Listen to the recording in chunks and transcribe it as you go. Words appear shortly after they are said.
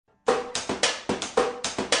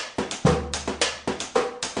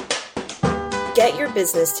Get your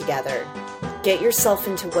business together. Get yourself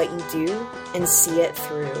into what you do and see it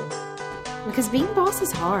through. Because being boss is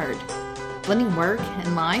hard. Blending work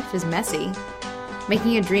and life is messy.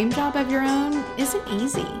 Making a dream job of your own isn't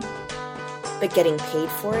easy. But getting paid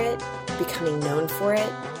for it, becoming known for it,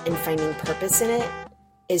 and finding purpose in it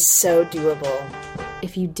is so doable.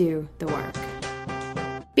 If you do the work.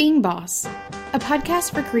 Being Boss, a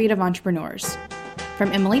podcast for creative entrepreneurs.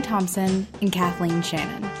 From Emily Thompson and Kathleen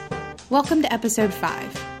Shannon. Welcome to episode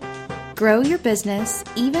 5. Grow your business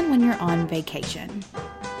even when you're on vacation.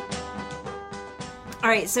 All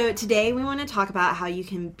right, so today we want to talk about how you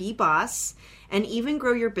can be boss and even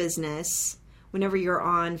grow your business whenever you're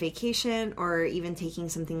on vacation or even taking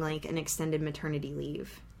something like an extended maternity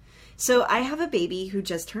leave. So I have a baby who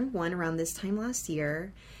just turned 1 around this time last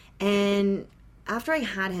year, and after I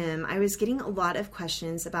had him, I was getting a lot of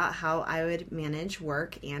questions about how I would manage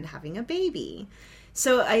work and having a baby.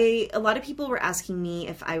 So a lot of people were asking me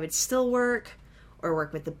if I would still work or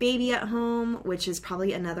work with the baby at home, which is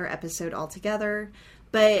probably another episode altogether.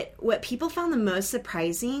 But what people found the most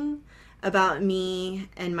surprising about me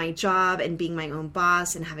and my job and being my own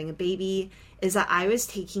boss and having a baby is that I was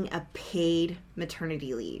taking a paid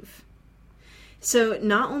maternity leave. So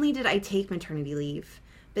not only did I take maternity leave,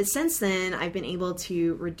 but since then I've been able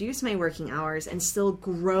to reduce my working hours and still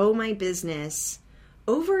grow my business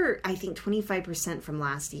over, I think, 25% from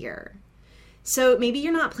last year. So maybe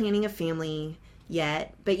you're not planning a family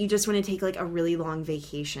yet, but you just want to take like a really long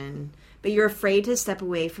vacation, but you're afraid to step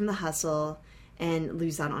away from the hustle and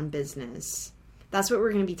lose out on business. That's what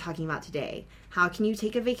we're going to be talking about today. How can you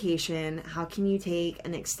take a vacation? How can you take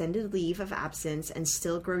an extended leave of absence and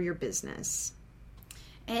still grow your business?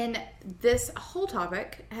 And this whole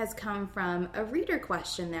topic has come from a reader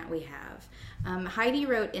question that we have. Heidi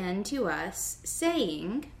wrote in to us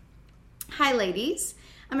saying, "Hi ladies,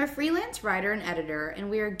 I'm a freelance writer and editor and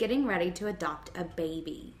we are getting ready to adopt a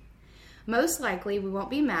baby. Most likely we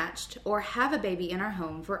won't be matched or have a baby in our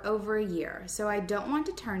home for over a year, so I don't want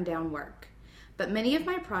to turn down work. But many of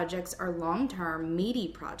my projects are long-term, meaty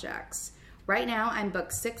projects. Right now I'm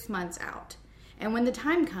booked 6 months out. And when the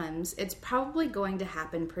time comes, it's probably going to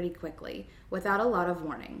happen pretty quickly, without a lot of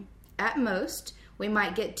warning. At most, we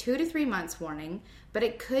might get 2 to 3 months warning, but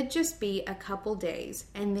it could just be a couple days,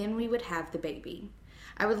 and then we would have the baby.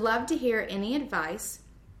 I would love to hear any advice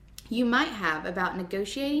you might have about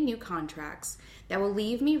negotiating new contracts that will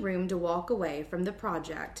leave me room to walk away from the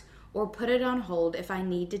project or put it on hold if I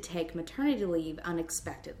need to take maternity leave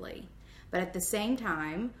unexpectedly, but at the same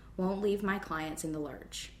time, won't leave my clients in the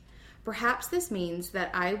lurch. Perhaps this means that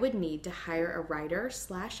I would need to hire a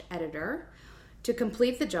writer/editor to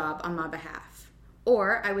complete the job on my behalf,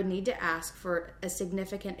 or I would need to ask for a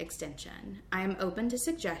significant extension. I am open to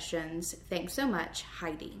suggestions. Thanks so much,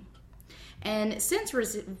 Heidi." And since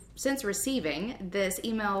receiving this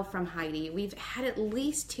email from Heidi, we've had at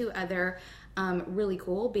least 2 other really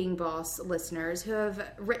cool Being Boss listeners who have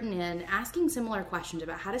written in asking similar questions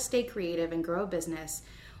about how to stay creative and grow a business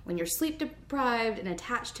when you're sleep deprived and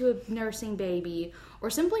attached to a nursing baby, or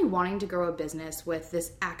simply wanting to grow a business with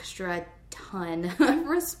this extra ton of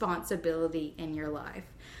responsibility in your life.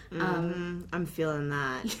 I'm feeling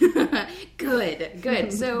that.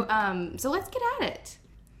 Good. So let's get at it.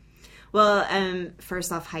 Well,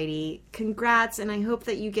 first off, Heidi, congrats, and I hope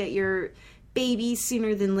that you get your baby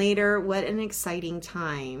sooner than later. What an exciting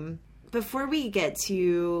time. Before we get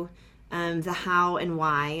to the how and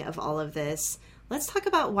why of all of this, let's talk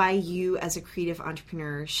about why you as a creative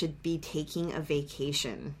entrepreneur should be taking a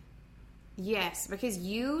vacation. Yes, because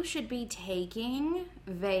you should be taking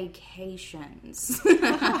vacations.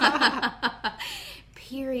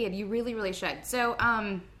 Period. You really, really should. So,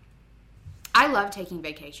 I love taking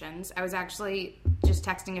vacations. I was actually just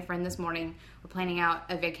texting a friend this morning. We're planning out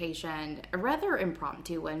a vacation, a rather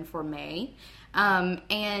impromptu one for May.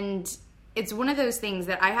 And it's one of those things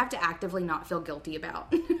that I have to actively not feel guilty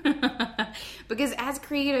about. Because as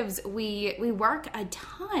creatives, we work a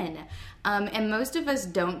ton. And most of us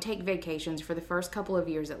don't take vacations for the first couple of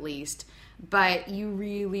years at least. But you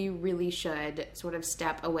really, really should sort of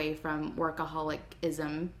step away from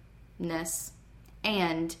workaholicism-ness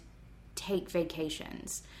and take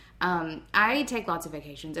vacations. I take lots of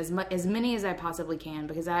vacations, as many as I possibly can,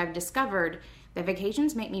 because I've discovered that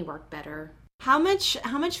vacations make me work better. How much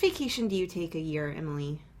vacation do you take a year,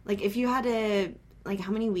 Emily? Like, if you had to, like,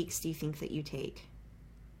 how many weeks do you think that you take?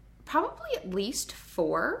 Probably at least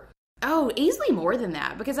 4. Oh, easily more than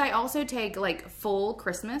that, because I also take like full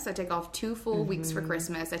Christmas. I take off 2 full weeks for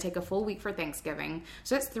Christmas. I take a full week for Thanksgiving.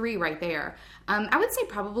 So that's 3 right there. I would say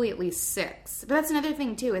probably at least 6. But that's another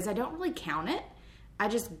thing too, is I don't really count it. I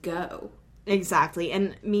just go. Exactly.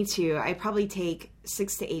 And me too. I probably take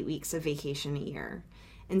 6 to 8 weeks of vacation a year.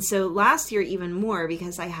 And so last year, even more,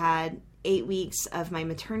 because I had 8 weeks of my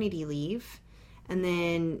maternity leave and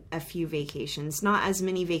then a few vacations. Not as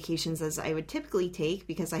many vacations as I would typically take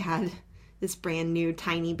because I had this brand new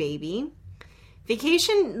tiny baby.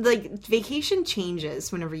 Vacation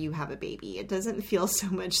changes whenever you have a baby. It doesn't feel so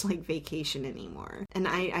much like vacation anymore. And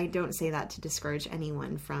I don't say that to discourage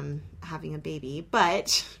anyone from having a baby,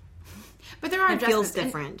 but there are it feels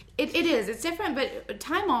different. It is. It's different, but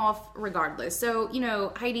time off regardless. So,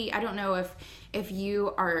 Heidi, I don't know if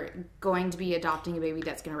you are going to be adopting a baby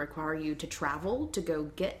that's going to require you to travel to go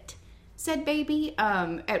get said baby,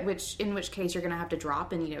 in which case you're going to have to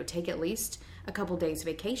drop and, take at least a couple days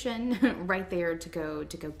vacation right there to go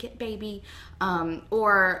get baby.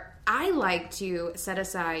 Or I like to set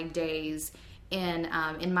aside days in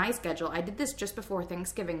my schedule. I did this just before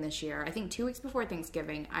Thanksgiving this year. I think 2 weeks before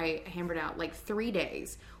Thanksgiving, I hammered out 3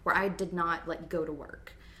 days where I did not go to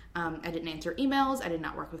work. I didn't answer emails. I did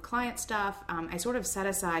not work with client stuff. I sort of set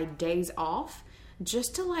aside days off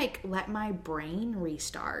just to let my brain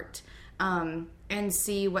restart. And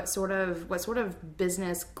see what sort of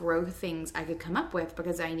business growth things I could come up with,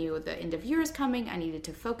 because I knew the end of year is coming. I needed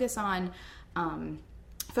to focus on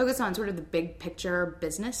sort of the big picture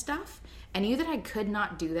business stuff. I knew that I could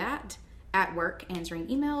not do that at work, answering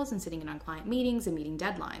emails and sitting in on client meetings and meeting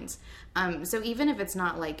deadlines. So even if it's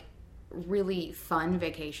not really fun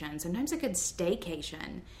vacation, sometimes a good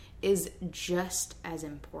staycation is just as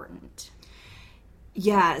important.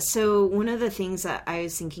 Yeah, so one of the things that I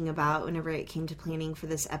was thinking about whenever it came to planning for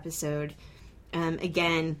this episode,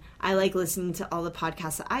 again, I like listening to all the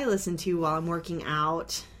podcasts that I listen to while I'm working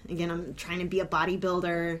out. Again, I'm trying to be a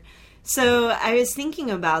bodybuilder. So I was thinking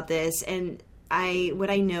about this, and what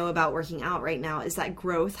I know about working out right now is that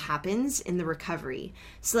growth happens in the recovery.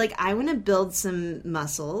 So I want to build some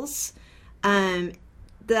muscles.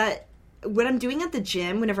 That what I'm doing at the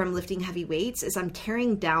gym whenever I'm lifting heavy weights is I'm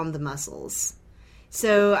tearing down the muscles.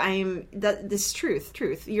 So this is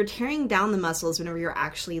truth. You're tearing down the muscles whenever you're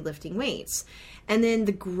actually lifting weights. And then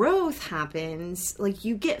the growth happens,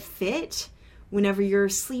 you get fit whenever you're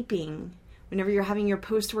sleeping, whenever you're having your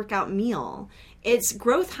post-workout meal.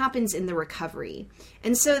 Growth happens in the recovery.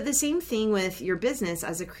 And so the same thing with your business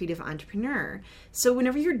as a creative entrepreneur. So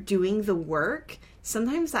whenever you're doing the work,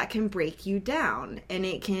 sometimes that can break you down. And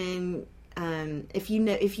it can, if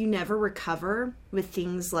you never recover with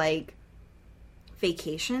things like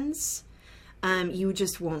vacations, you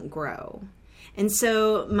just won't grow. And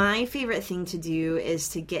so my favorite thing to do is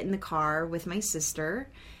to get in the car with my sister,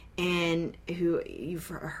 and who you've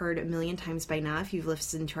heard a million times by now if you've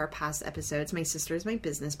listened to our past episodes. My sister is my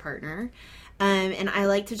business partner, and I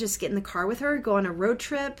like to just get in the car with her, go on a road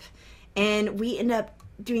trip, and we end up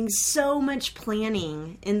doing so much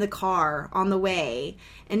planning in the car on the way,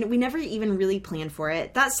 and we never even really planned for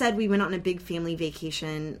it. That said, we went on a big family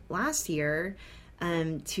vacation last year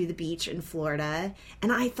to the beach in Florida,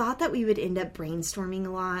 and I thought that we would end up brainstorming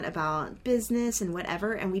a lot about business and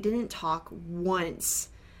whatever, and we didn't talk once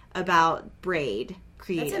about braid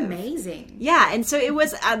creative. That's amazing. Yeah, and so it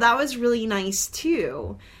was that was really nice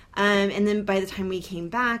too. And then by the time we came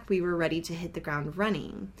back, we were ready to hit the ground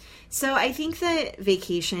running. So I think that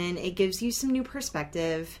vacation, it gives you some new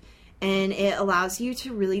perspective, and it allows you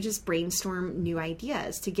to really just brainstorm new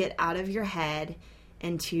ideas, to get out of your head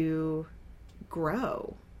and to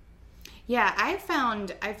grow. Yeah, I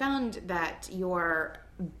found that your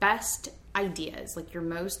best ideas, your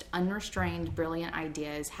most unrestrained, brilliant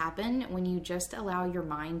ideas, happen when you just allow your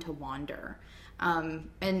mind to wander. And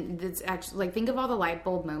it's actually think of all the light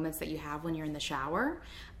bulb moments that you have when you're in the shower.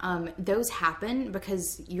 Those happen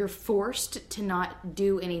because you're forced to not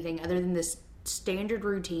do anything other than this standard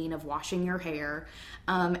routine of washing your hair,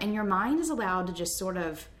 and your mind is allowed to just sort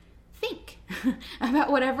of think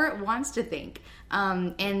about whatever it wants to think.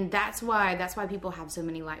 And that's why people have so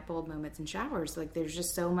many light bulb moments in showers. There's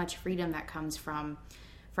just so much freedom that comes from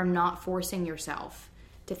not forcing yourself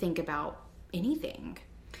to think about anything.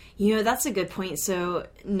 That's a good point. So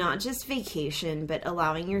not just vacation, but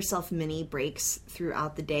allowing yourself mini breaks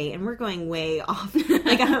throughout the day. And we're going way off,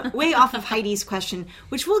 way off of Heidi's question,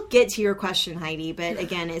 which we'll get to your question, Heidi. But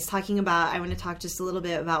again, I want to talk just a little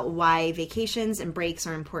bit about why vacations and breaks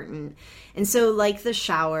are important. And so the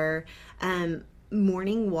shower,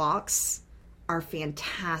 morning walks are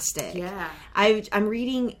fantastic. Yeah. I'm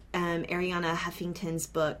reading Arianna Huffington's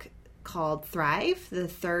book called Thrive, the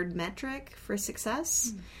third metric for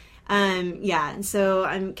success. And so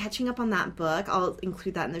I'm catching up on that book. I'll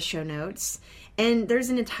include that in the show notes. And there's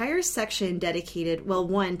an entire section dedicated,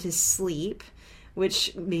 one, to sleep,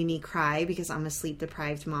 which made me cry because I'm a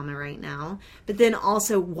sleep-deprived mama right now. But then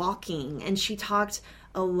also walking. And she talked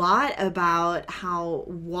a lot about how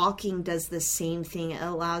walking does the same thing. It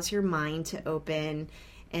allows your mind to open,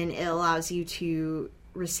 and it allows you to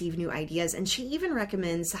receive new ideas. And she even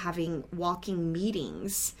recommends having walking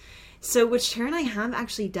meetings. So, which Tara and I have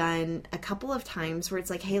actually done a couple of times, where it's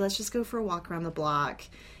like, hey, let's just go for a walk around the block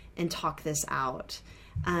and talk this out.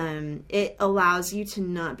 It allows you to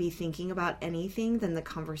not be thinking about anything than the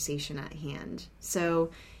conversation at hand. So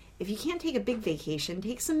if you can't take a big vacation,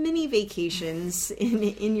 take some mini vacations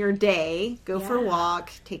in your day. Go for a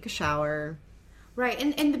walk, take a shower. Right.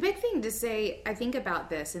 And the big thing to say, I think, about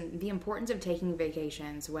this and the importance of taking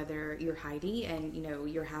vacations, whether you're Heidi and,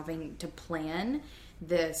 you're having to plan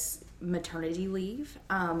this maternity leave,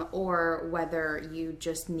 or whether you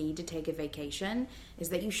just need to take a vacation, is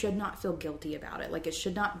that you should not feel guilty about it. Like, it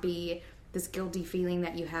should not be this guilty feeling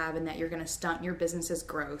that you have and that you're going to stunt your business's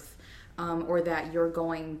growth, or that you're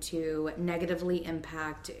going to negatively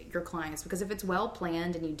impact your clients. Because if it's well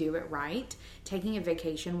planned and you do it right, taking a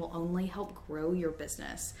vacation will only help grow your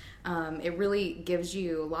business. It really gives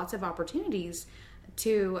you lots of opportunities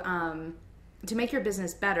to make your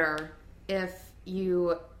business better if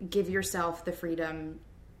you give yourself the freedom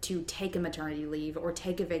to take a maternity leave or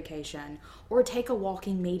take a vacation or take a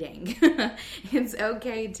walking meeting. It's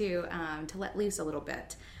okay to let loose a little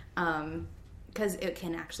bit, because it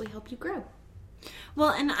can actually help you grow. Well,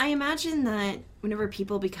 and I imagine that whenever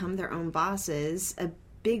people become their own bosses, a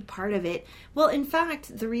big part of it, well, in fact,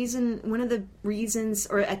 one of the reasons,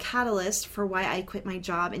 or a catalyst for why I quit my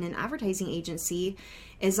job in an advertising agency,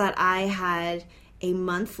 is that I had a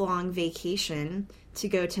month-long vacation to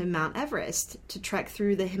go to Mount Everest, to trek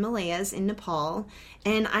through the Himalayas in Nepal.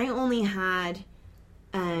 And I only had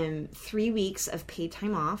 3 weeks of paid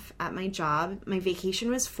time off at my job. My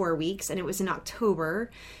vacation was 4 weeks, and it was in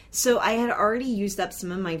October. So I had already used up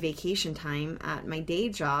some of my vacation time at my day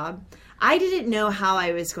job. I didn't know how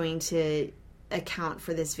I was going to account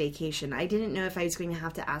for this vacation. I didn't know if I was going to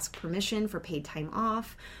have to ask permission for paid time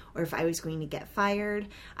off, or if I was going to get fired.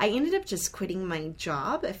 I ended up just quitting my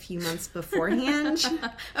job a few months beforehand.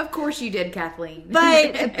 Of course you did, Kathleen.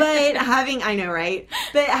 But having, I know, right?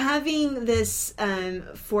 But having this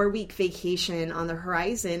 4-week vacation on the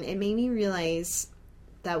horizon, it made me realize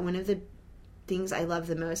that one of the things I love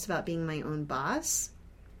the most about being my own boss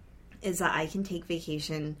is that I can take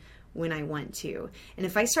vacation when I want to. And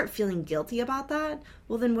if I start feeling guilty about that,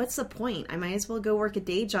 well, then what's the point? I might as well go work a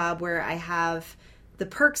day job where I have the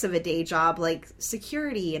perks of a day job, like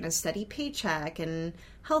security and a steady paycheck and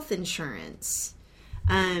health insurance.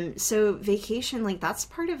 So vacation, like, that's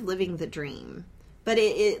part of living the dream. But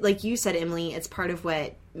it like you said, Emily, it's part of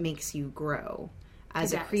what makes you grow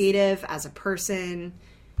as a creative, as a person.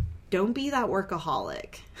 Don't be that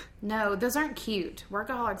workaholic. No, those aren't cute.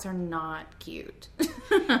 Workaholics are not cute.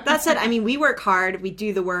 That said, I mean, we work hard. We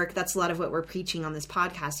do the work. That's a lot of what we're preaching on this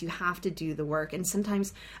podcast. You have to do the work. And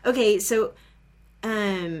sometimes, okay, so,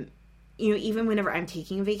 even whenever I'm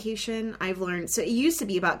taking a vacation, I've learned, so it used to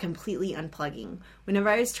be about completely unplugging. Whenever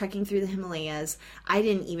I was trekking through the Himalayas, I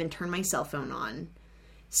didn't even turn my cell phone on.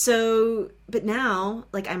 So, but now,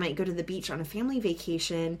 like, I might go to the beach on a family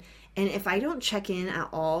vacation, and if I don't check in at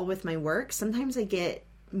all with my work, sometimes I get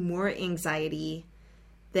more anxiety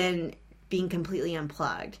than being completely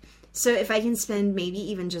unplugged. So if I can spend maybe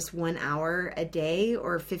even just 1 hour a day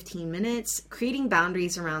or 15 minutes, creating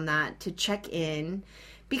boundaries around that to check in,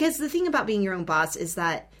 because the thing about being your own boss is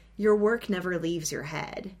that your work never leaves your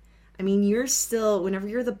head. I mean, you're still, whenever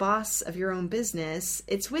you're the boss of your own business,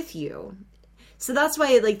 it's with you. So that's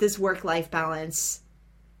why, like, this work-life balance,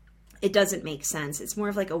 it doesn't make sense. It's more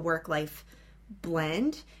of like a work-life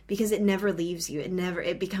blend, because it never leaves you.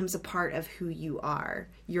 It becomes a part of who you are.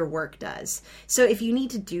 Your work does. So if you need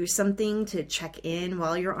to do something to check in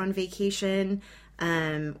while you're on vacation,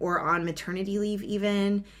 or on maternity leave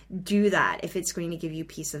even, do that if it's going to give you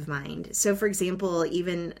peace of mind. So for example,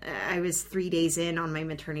 even I was 3 days in on my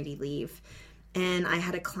maternity leave, and I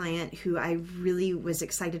had a client who I really was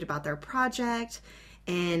excited about their project,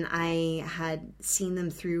 and I had seen them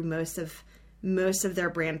through most of their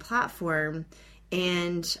brand platform,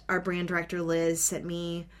 and our brand director Liz sent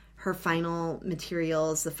me her final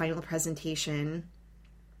materials, the final presentation,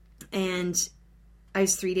 and I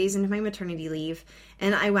was 3 days into my maternity leave,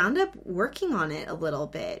 and I wound up working on it a little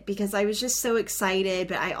bit because I was just so excited,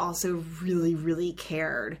 but I also really, really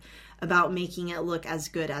cared about making it look as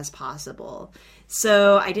good as possible.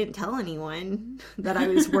 So I didn't tell anyone that I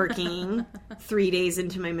was working 3 days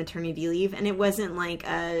into my maternity leave, and it wasn't like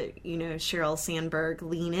a, Sheryl Sandberg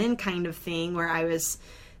lean in kind of thing where I was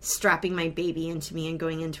strapping my baby into me and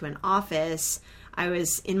going into an office. I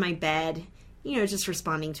was in my bed, just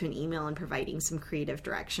responding to an email and providing some creative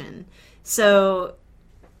direction. So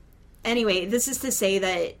anyway, this is to say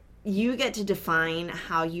that you get to define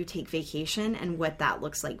how you take vacation and what that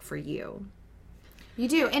looks like for you. You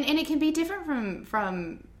do. And it can be different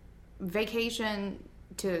from vacation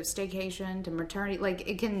to staycation to maternity. Like,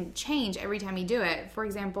 it can change every time you do it. For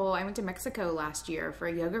example, I went to Mexico last year for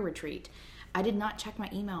a yoga retreat. I did not check my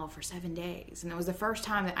email for 7 days. And it was the first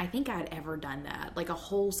time that I think I had ever done that, like a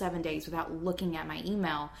whole 7 days without looking at my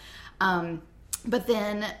email. But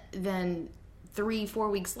then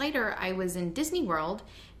 3-4 weeks later, I was in Disney World,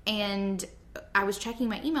 and I was checking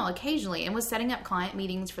my email occasionally and was setting up client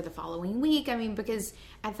meetings for the following week. I mean, because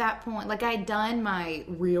at that point, like, I had done my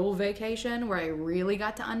real vacation where I really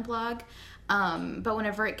got to unplug. But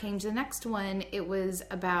whenever it came to the next one, it was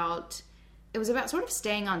about sort of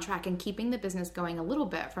staying on track and keeping the business going a little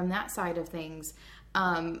bit from that side of things.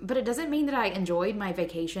 But it doesn't mean that I enjoyed my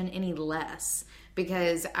vacation any less,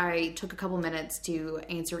 because I took a couple minutes to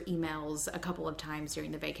answer emails a couple of times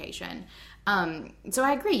during the vacation. So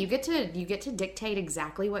I agree. You get to dictate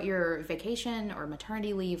exactly what your vacation or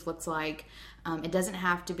maternity leave looks like. It doesn't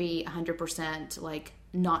have to be 100% like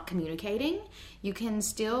not communicating. You can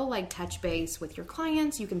still like touch base with your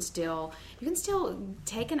clients. You can still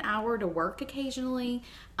take an hour to work occasionally.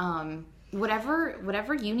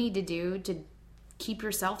 Whatever you need to do to keep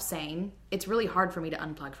yourself sane. It's really hard for me to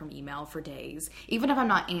unplug from email for days. Even if I'm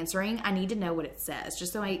not answering, I need to know what it says,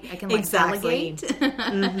 just so I can like delegate.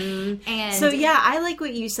 Mm-hmm. And so yeah, I like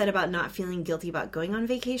what you said about not feeling guilty about going on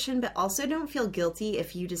vacation, but also don't feel guilty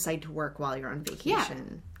if you decide to work while you're on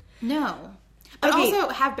vacation. Yeah. No. But also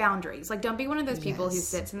have boundaries. Like, don't be one of those people who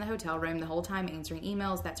sits in the hotel room the whole time answering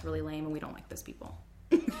emails. That's really lame, and we don't like those people.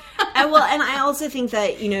 And I also think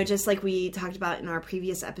that, just like we talked about in our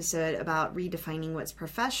previous episode about redefining what's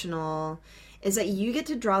professional, is that you get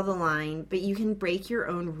to draw the line, but you can break your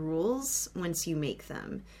own rules once you make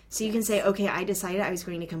them. So you can say, okay, I decided I was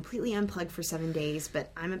going to completely unplug for 7 days,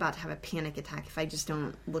 but I'm about to have a panic attack if I just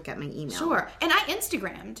don't look at my email. Sure. And I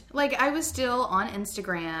Instagrammed. Like, I was still on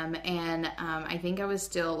Instagram, and I think I was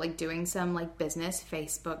still like doing some like business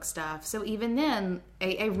Facebook stuff. So even then,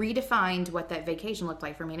 I redefined what that vacation looked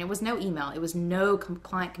like for me. And it was no email. It was no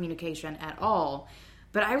client communication at all.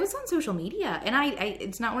 But I was on social media, and I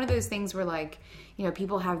it's not one of those things where, like,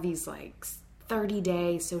 people have these, like,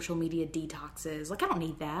 30-day social media detoxes. Like, I don't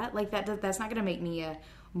need that. Like, that's not going to make me a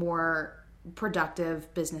more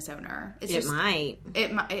productive business owner. It might.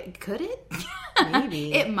 Could it?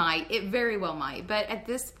 Maybe. It might. It very well might. But at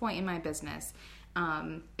this point in my business,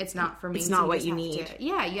 it's not for me. It's not what you need.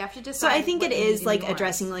 You have to decide. So I think it is, like,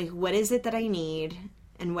 addressing, like, what is it that I need,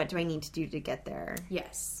 and what do I need to do to get there?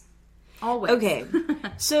 Yes. Always. Okay,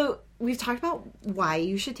 so we've talked about why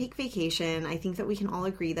you should take vacation. I think that we can all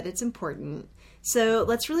agree that it's important. So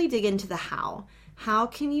let's really dig into the how. How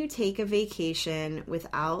can you take a vacation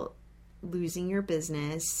without losing your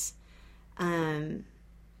business? So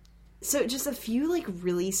just a few like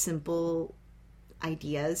really simple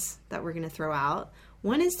ideas that we're going to throw out.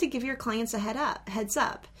 One is to give your clients a heads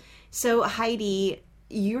up. So Heidi,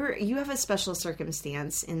 you have a special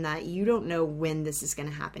circumstance in that you don't know when this is going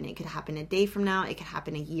to happen. It could happen a day from now. It could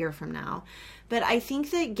happen a year from now. But I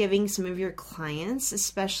think that giving some of your clients,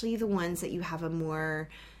 especially the ones that you have a more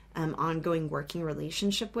ongoing working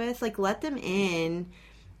relationship with, like, let them in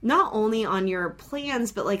not only on your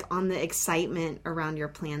plans, but like on the excitement around your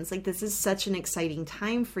plans. Like, this is such an exciting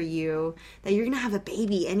time for you that you're going to have a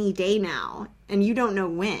baby any day now, and you don't know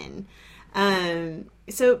when.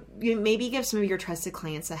 So you maybe give some of your trusted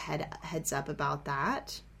clients a heads up about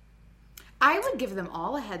that. I would give them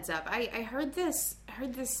all a heads up. I heard this.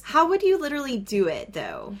 How would you literally do it,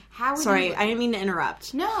 though? Sorry, I didn't mean to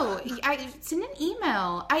interrupt. No, I sent an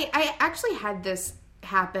email. I actually had this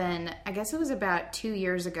happen. I guess it was about 2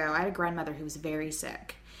 years ago. I had a grandmother who was very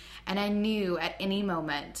sick. And I knew at any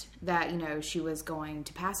moment that, she was going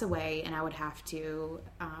to pass away, and I would have to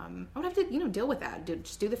deal with that,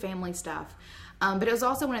 just do the family stuff. But it was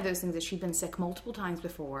also one of those things that she'd been sick multiple times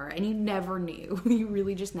before, and you never knew. You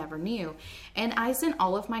really just never knew. And I sent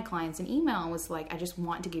all of my clients an email and was like, I just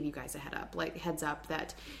want to give you guys a heads up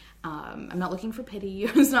that I'm not looking for pity.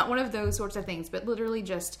 It's not one of those sorts of things, but literally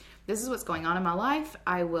just, this is what's going on in my life.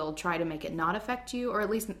 I will try to make it not affect you, or at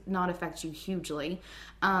least not affect you hugely.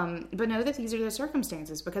 But know that these are the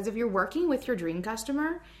circumstances, because if you're working with your dream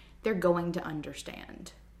customer, they're going to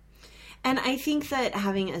understand. And I think that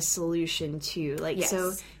having a solution too, like, Yes.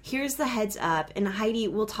 so here's the heads up, and Heidi,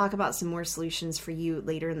 we'll talk about some more solutions for you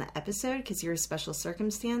later in the episode because you're a special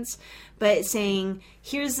circumstance, but saying,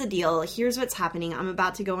 here's the deal, here's what's happening. I'm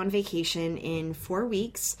about to go on vacation in 4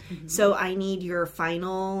 weeks. So I need your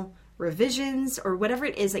final revisions or whatever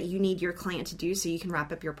it is that you need your client to do so you can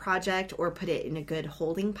wrap up your project or put it in a good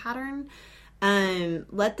holding pattern.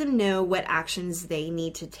 Let them know what actions they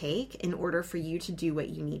need to take in order for you to do what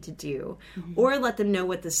you need to do, or let them know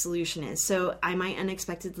what the solution is. So I might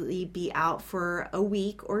unexpectedly be out for a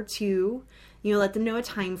week or two, let them know a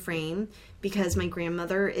time frame because my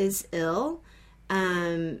grandmother is ill.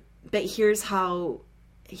 But here's how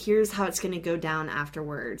it's going to go down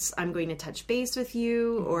afterwards. I'm going to touch base with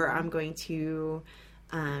you, or I'm going to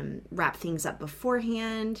wrap things up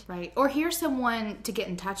beforehand. Right. Or here's someone to get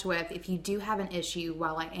in touch with if you do have an issue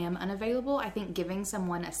while I am unavailable. I think giving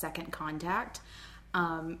someone a second contact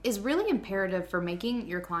is really imperative for making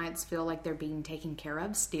your clients feel like they're being taken care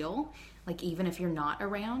of still. Like, even if you're not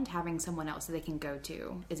around, having someone else that they can go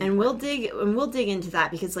to is important. We'll dig into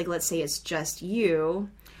that because, like, let's say it's just you.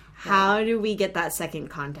 How do we get that second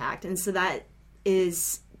contact? And so that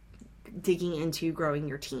is digging into growing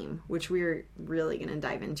your team, which we're really going to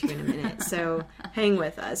dive into in a minute. So hang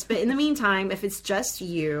with us. But in the meantime, if it's just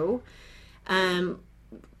you,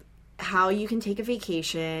 how you can take a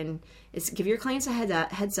vacation is give your clients a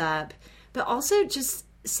heads up, but also just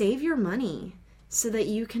save your money so that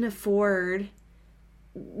you can afford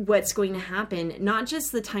what's going to happen. Not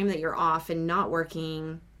just the time that you're off and not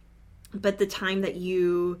working, but the time that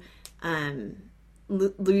you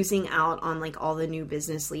losing out on like all the new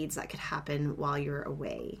business leads that could happen while you're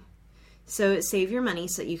away. So save your money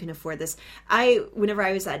so that you can afford this. Whenever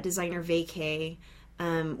I was at Designer Vacay,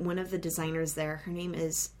 one of the designers there, her name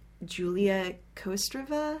is Julia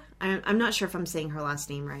Kostrova. I'm not sure if I'm saying her last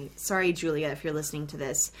name right. Sorry, Julia, if you're listening to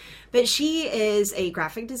this. But she is a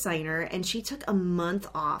graphic designer, and she took a month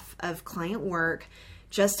off of client work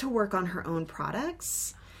just to work on her own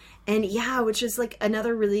products. And yeah, which is like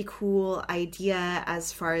another really cool idea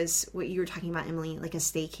as far as what you were talking about, Emily, like a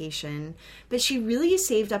staycation. But she really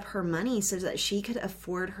saved up her money so that she could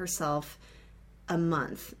afford herself a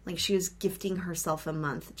month. Like, she was gifting herself a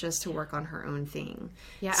month just to work on her own thing.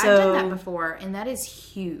 Yeah, I've done that before, and that is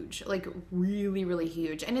huge. Like, really, really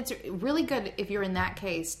huge. And it's really good if you're in that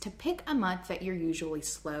case to pick a month that you're usually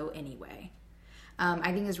slow anyway.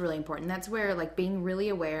 I think is really important. That's where, like, being really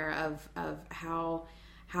aware of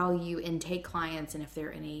how you intake clients and if there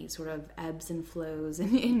are any sort of ebbs and flows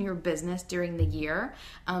in your business during the year.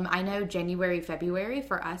 I know January, February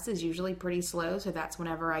for us is usually pretty slow. So that's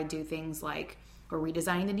whenever I do things like we're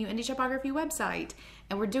redesigning the new Indie Shopography website.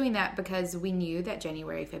 And we're doing that because we knew that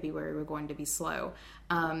January, February were going to be slow.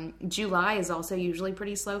 July is also usually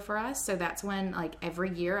pretty slow for us. So that's when, like, every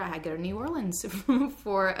year I go to New Orleans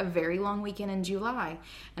for a very long weekend in July.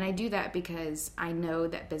 And I do that because I know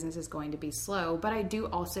that business is going to be slow, but I do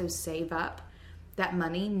also save up that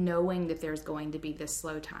money knowing that there's going to be this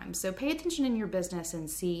slow time. So pay attention in your business and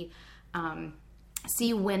see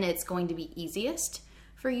when it's going to be easiest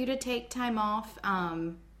for you to take time off.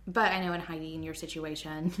 But I know in Heidi, in your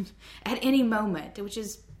situation, at any moment, which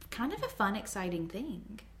is kind of a fun, exciting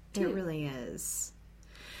thing. It really is.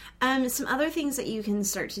 Some other things that you can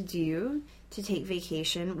start to do to take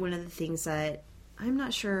vacation. One of the things that I'm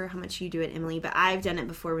not sure how much you do it, Emily, but I've done it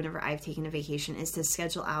before whenever I've taken a vacation, is to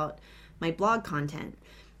schedule out my blog content.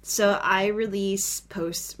 So I release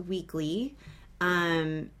posts weekly,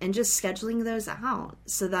 and just scheduling those out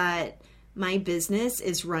so that my business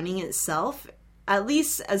is running itself, at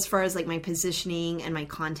least as far as like my positioning and my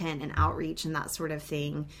content and outreach and that sort of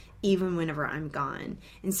thing, even whenever I'm gone.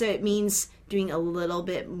 And so it means doing a little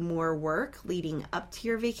bit more work leading up to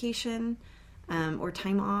your vacation or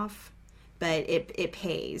time off, but it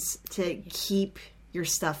pays to keep your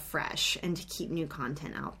stuff fresh and to keep new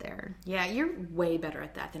content out there. Yeah, you're way better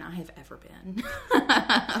at that than I have ever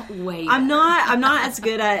been. Way better. I'm not as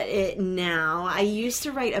good at it now. I used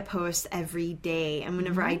to write a post every day, and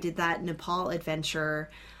whenever I did that Nepal adventure,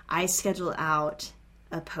 I scheduled out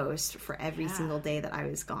a post for every single day that I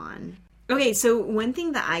was gone. Okay, so one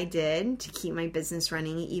thing that I did to keep my business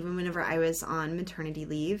running, even whenever I was on maternity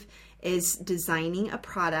leave, is designing a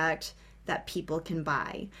product that people can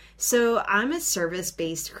buy. So I'm a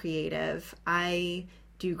service-based creative. I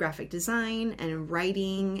do graphic design and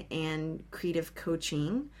writing and creative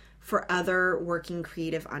coaching for other working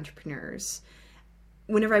creative entrepreneurs.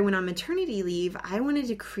 Whenever I went on maternity leave, I wanted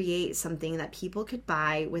to create something that people could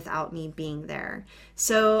buy without me being there.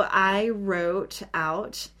 So I wrote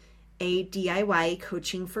out a DIY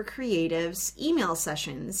coaching for creatives email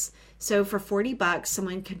sessions. So for $40,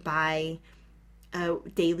 someone could buy a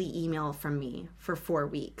daily email from me for 4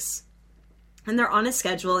 weeks. And they're on a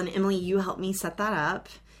schedule, and Emily, you helped me set that up,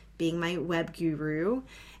 being my web guru.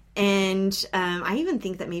 And I even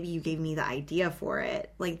think that maybe you gave me the idea for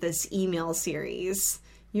it, like this email series.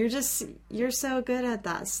 You're so good at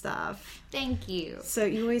that stuff. Thank you. So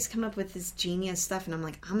you always come up with this genius stuff, and I'm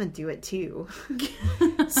like, I'm going to do it too.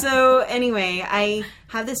 So anyway, I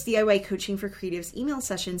have this DIY coaching for creatives email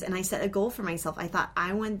sessions, and I set a goal for myself. I thought,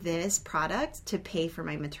 I want this product to pay for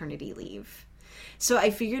my maternity leave. So I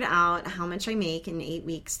figured out how much I make in 8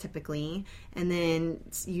 weeks typically, and then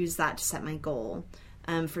use that to set my goal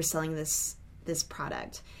for selling this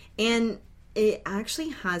product. And it actually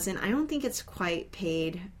hasn't, I don't think it's quite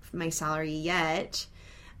paid my salary yet.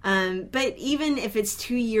 But even if it's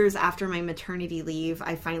 2 years after my maternity leave,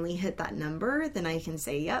 I finally hit that number, then I can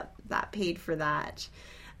say, yep, that paid for that.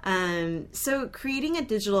 So creating a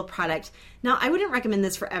digital product. Now, I wouldn't recommend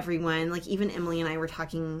this for everyone. Like even Emily and I were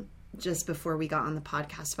talking just before we got on the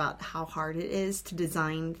podcast about how hard it is to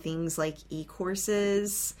design things like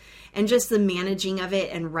e-courses and just the managing of it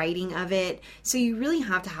and writing of it. So you really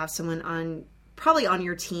have to have someone probably on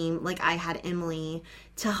your team, like I had Emily,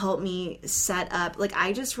 to help me set up. Like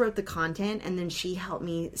I just wrote the content, and then she helped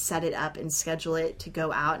me set it up and schedule it to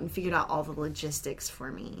go out, and figured out all the logistics for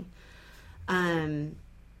me.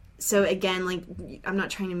 So again, like I'm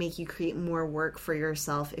not trying to make you create more work for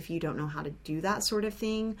yourself if you don't know how to do that sort of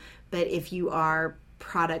thing. But if you are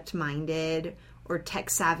product minded or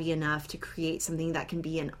tech savvy enough to create something that can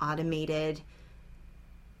be an automated,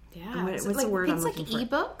 what's the word I'm looking for?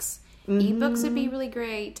 Ebooks. Mm-hmm. Ebooks would be really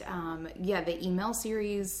great. The email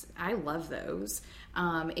series, I love those.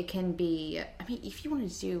 It can be, I mean, if you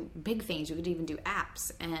wanted to do big things, you could even do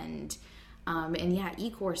apps and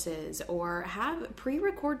e-courses, or have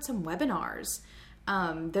pre-record some webinars,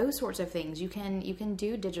 those sorts of things. You can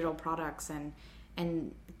do digital products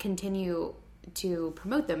and continue to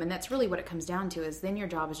promote them, and that's really what it comes down to. Is then your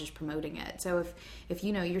job is just promoting it. So if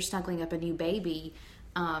you know you're snuggling up a new baby,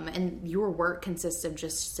 and your work consists of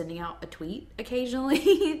just sending out a tweet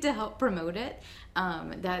occasionally to help promote it,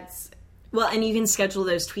 that's well, and you can schedule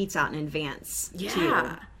those tweets out in advance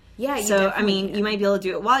too. Yeah, so I mean, you might be able to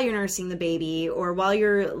do it while you're nursing the baby or while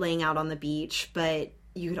you're laying out on the beach, but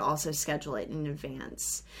you could also schedule it in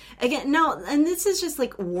advance. Again, no, and this is just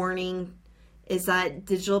like warning, is that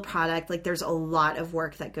digital product, like there's a lot of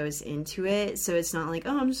work that goes into it. So it's not like,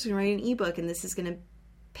 oh, I'm just going to write an ebook and this is going to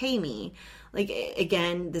pay me. Like,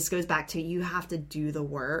 again, this goes back to you have to do the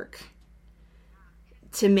work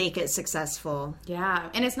to make it successful. Yeah,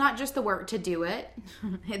 and it's not just the work to do it.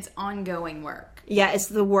 It's ongoing work. Yeah, it's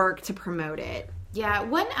the work to promote it. Yeah,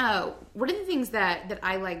 one of the things that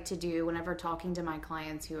I like to do whenever talking to my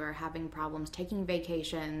clients who are having problems taking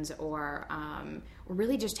vacations or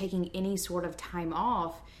really just taking any sort of time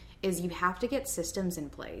off is you have to get systems in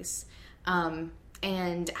place.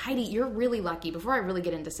 And Heidi, you're really lucky. Before I really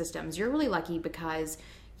get into systems, you're really lucky because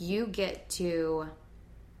you get to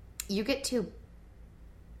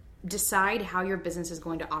decide how your business is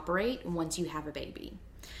going to operate once you have a baby.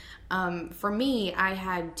 For me, I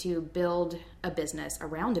had to build a business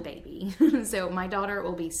around a baby. So my daughter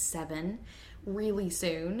will be 7 really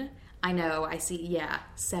soon. I know,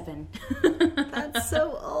 7. That's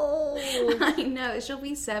so old. I know, she'll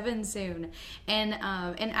be 7 soon. And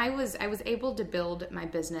I was able to build my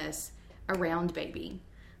business around baby.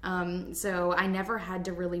 So I never had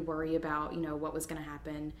to really worry about, what was going to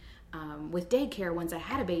happen with daycare once I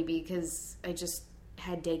had a baby, because I just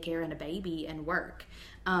had daycare and a baby and work.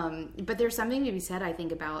 But there's something to be said, I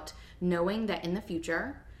think, about knowing that in the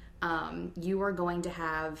future, you are going to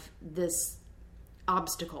have this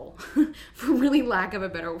obstacle, for really lack of a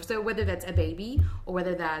better, so whether that's a baby or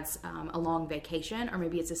whether that's a long vacation, or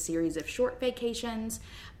maybe it's a series of short vacations,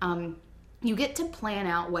 you get to plan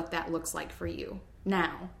out what that looks like for you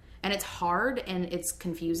now. And it's hard and it's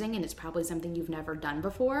confusing and it's probably something you've never done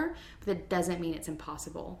before, but that doesn't mean it's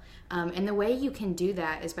impossible. And the way you can do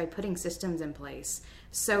that is by putting systems in place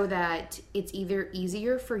so that it's either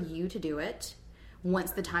easier for you to do it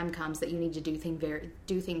once the time comes that you need to do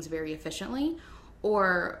things very efficiently,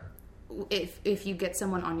 or if you get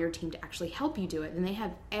someone on your team to actually help you do it, then they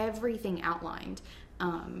have everything outlined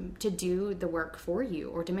to do the work for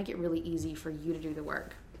you, or to make it really easy for you to do the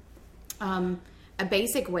work. A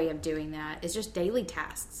basic way of doing that is just daily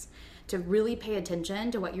tasks, to really pay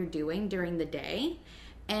attention to what you're doing during the day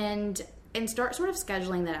and start sort of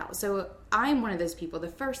scheduling that out. So I'm one of those people, the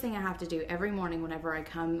first thing I have to do every morning whenever I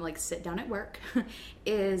come, sit down at work,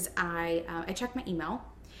 is I check my email.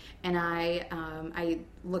 and I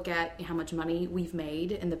look at how much money we've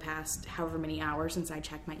made in the past however many hours since I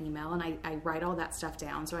checked my email, and I write all that stuff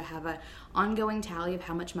down. So I have an ongoing tally of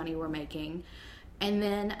how much money we're making. And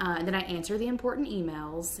then I answer the important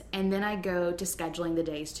emails, and then I go to scheduling the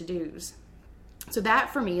day's to-dos. So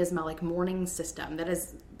that for me is my morning system. That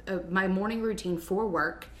is my morning routine for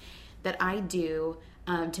work that I do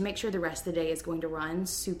to make sure the rest of the day is going to run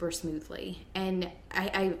super smoothly. And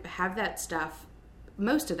I have that stuff,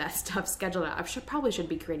 most of that stuff scheduled out. Probably should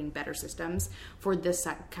be creating better systems for this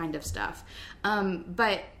kind of stuff.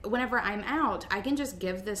 But whenever I'm out, I can just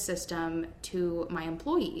give this system to my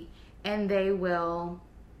employee, and they'll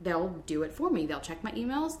do it for me. They'll check my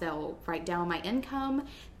emails. They'll write down my income.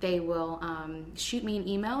 They will shoot me an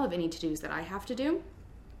email of any to-dos that I have to do.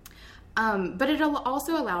 But it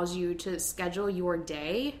also allows you to schedule your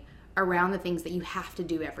day around the things that you have to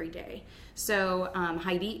do every day. So,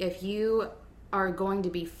 Heidi, if you are going to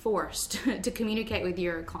be forced to communicate with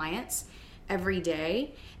your clients every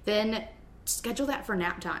day, then schedule that for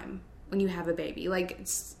nap time when you have a baby.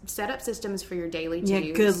 Set up systems for your daily to-dos.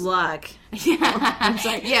 Yeah, good luck. Yeah. I'm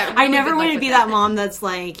sorry. Yeah, really I never want to be that that mom that's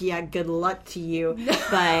like, yeah, good luck to you,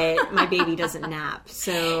 but my baby doesn't nap.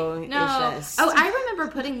 So no. it's just... Oh, I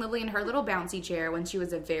remember putting Lily in her little bouncy chair when she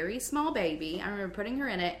was a very small baby. I remember putting her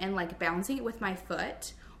in it and bouncing it with my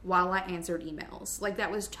foot while I answered emails.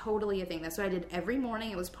 That was totally a thing. That's what I did every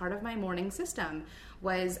morning. It was part of my morning system.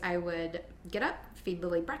 Was I would get up, feed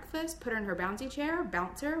Lily breakfast, put her in her bouncy chair,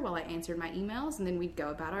 bounce her while I answered my emails, and then we'd go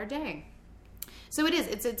about our day. So it is.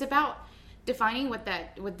 It's about defining what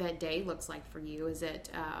that day looks like for you. Is it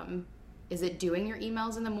doing your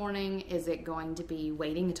emails in the morning? Is it going to be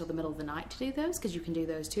waiting until the middle of the night to do those? Because you can do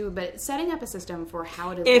those too. But setting up a system for how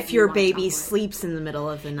it is. If your baby sleeps in the middle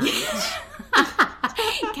of the night.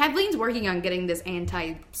 Kathleen's working on getting this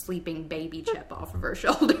anti-sleeping baby chip off of her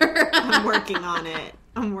shoulder. I'm working on it.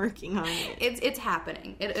 It's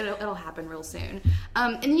happening. It'll happen real soon.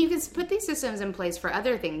 And then you can put these systems in place for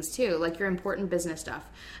other things too, like your important business stuff.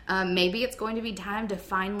 Maybe it's going to be time to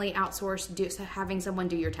finally outsource having someone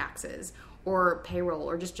do your taxes or payroll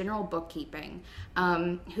or just general bookkeeping.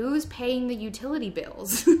 Who's paying the utility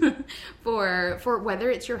bills for whether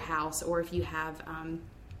it's your house or if you have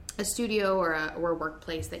a studio or a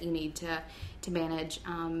workplace that you need to manage,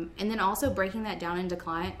 and then also breaking that down into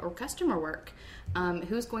client or customer work.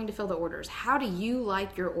 Who's going to fill the orders? How do you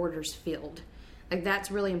like your orders filled?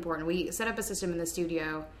 That's really important. We set up a system in the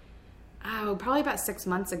studio probably about 6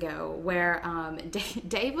 months ago where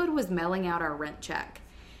David was mailing out our rent check.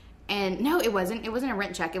 And no, it wasn't a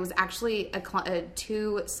rent check. It was actually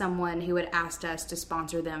to someone who had asked us to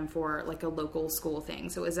sponsor them for a local school thing.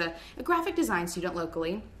 So it was a graphic design student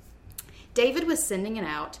locally. David was sending it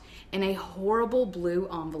out in a horrible blue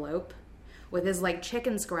envelope with his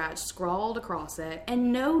chicken scratch scrawled across it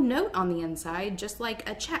and no note on the inside, just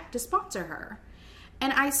a check to sponsor her.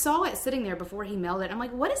 And I saw it sitting there before he mailed it. I'm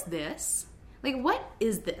like, what is this? What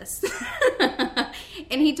is this?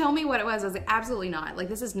 And he told me what it was. I was like, absolutely not.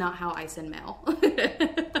 This is not how I send mail.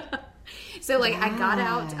 So wow.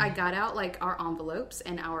 I got out our envelopes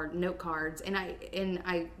and our note cards, and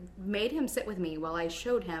I made him sit with me while I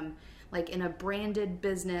showed him in a branded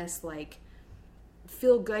business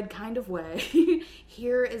feel good kind of way.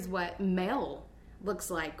 Here is what mail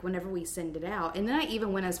looks like whenever we send it out. And then I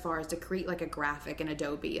even went as far as to create a graphic in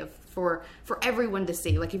Adobe for everyone to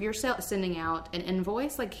see. If you're sending out an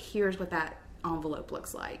invoice, here's what that envelope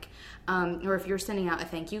looks like. Or if you're sending out a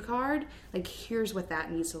thank you card, here's what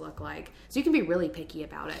that needs to look like. So you can be really picky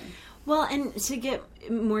about it. Well, and to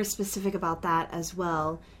get more specific about that as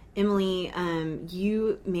well, Emily,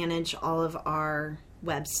 you manage all of our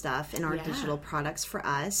web stuff and our digital products for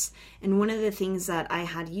us. And one of the things that I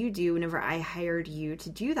had you do whenever I hired you to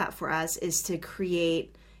do that for us is to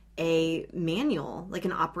create a manual,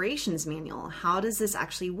 an operations manual. How does this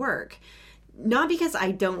actually work? Not because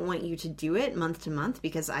I don't want you to do it month to month,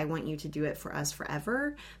 because I want you to do it for us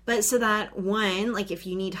forever, but so that one, if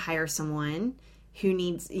you need to hire someone who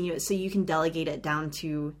needs, so you can delegate it down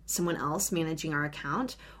to someone else managing our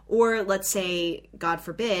account. Or let's say, God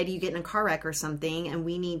forbid, you get in a car wreck or something and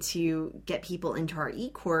we need to get people into our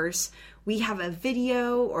e-course. We have a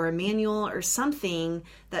video or a manual or something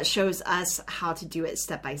that shows us how to do it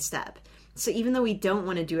step by step. So even though we don't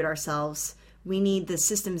want to do it ourselves, we need the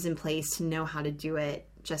systems in place to know how to do it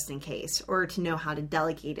just in case, or to know how to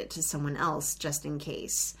delegate it to someone else just in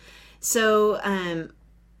case. So,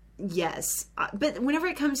 yes. But whenever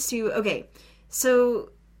it comes to, okay, so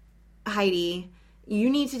Heidi,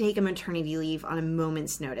 you need to take a maternity leave on a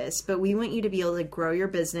moment's notice, but we want you to be able to grow your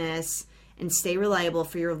business and stay reliable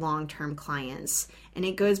for your long-term clients. And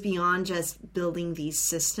it goes beyond just building these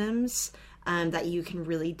systems that you can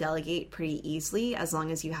really delegate pretty easily as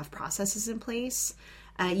long as you have processes in place.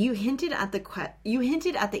 You hinted at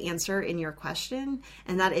the answer in your question,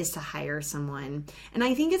 and that is to hire someone. And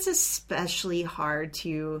I think it's especially hard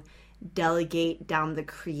to delegate down the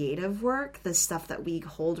creative work, the stuff that we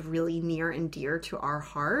hold really near and dear to our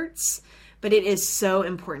hearts, but it is so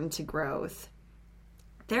important to growth.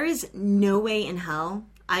 There is no way in hell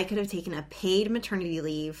I could have taken a paid maternity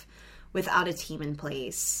leave without a team in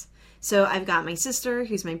place. So I've got my sister,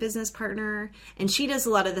 who's my business partner, and she does a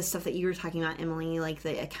lot of the stuff that you were talking about, Emily, like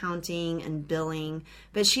the accounting and billing,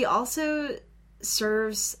 but she also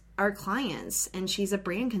serves our clients, and she's a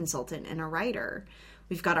brand consultant and a writer.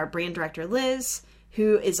 We've got our brand director, Liz,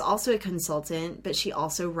 who is also a consultant, but she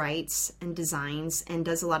also writes and designs and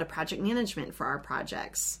does a lot of project management for our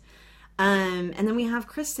projects. And then we have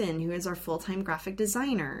Kristen, who is our full-time graphic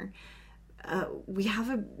designer. We have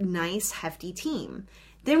a nice, hefty team.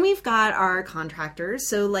 Then we've got our contractors.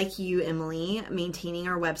 So like you, Emily, maintaining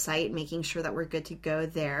our website, making sure that we're good to go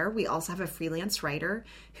there. We also have a freelance writer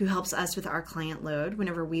who helps us with our client load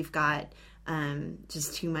whenever we've got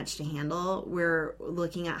just too much to handle. We're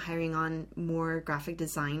looking at hiring on more graphic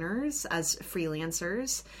designers as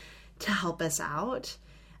freelancers to help us out.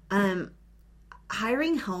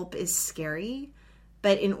 Hiring help is scary,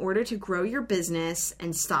 but in order to grow your business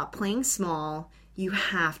and stop playing small, you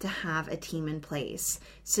have to have a team in place.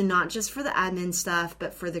 So not just for the admin stuff,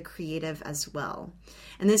 but for the creative as well.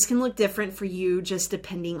 And this can look different for you just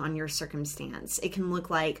depending on your circumstance. It can look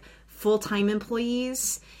like full-time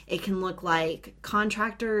employees, it can look like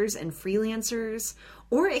contractors and freelancers,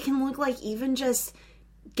 or it can look like even just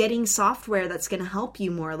getting software that's going to help you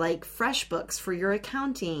more, like FreshBooks for your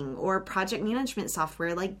accounting, or project management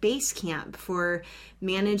software like Basecamp for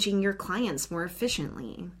managing your clients more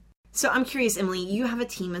efficiently. So I'm curious, Emily, you have a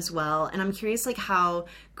team as well, and I'm curious like how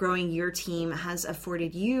growing your team has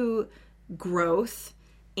afforded you growth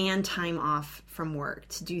and time off from work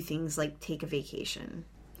to do things like take a vacation.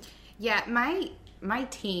 Yeah, my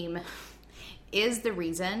team is the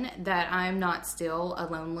reason that I'm not still a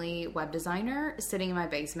lonely web designer sitting in my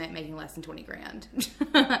basement making less than 20 grand.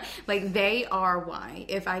 Like, they are why.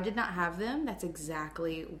 If I did not have them, that's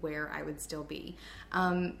exactly where I would still be.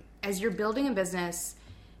 As you're building a business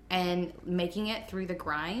and making it through the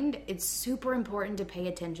grind, it's super important to pay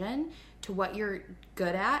attention to what you're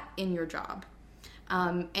good at in your job.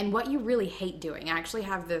 And what you really hate doing. I actually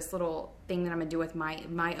have this little thing that I'm going to do with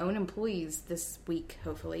my own employees this week,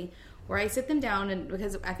 hopefully, where I sit them down, and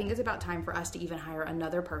because I think it's about time for us to even hire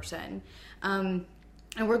another person. And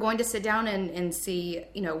we're going to sit down and see,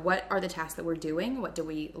 what are the tasks that we're doing? What do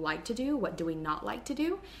we like to do? What do we not like to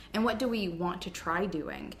do? And what do we want to try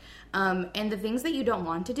doing? And the things that you don't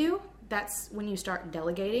want to do, that's when you start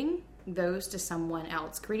delegating those to someone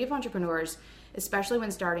else. Creative entrepreneurs, especially when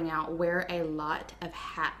starting out, wear a lot of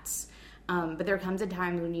hats. But there comes a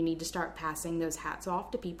time when you need to start passing those hats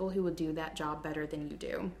off to people who will do that job better than you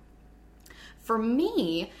do. For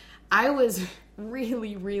me, I was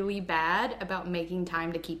really, really bad about making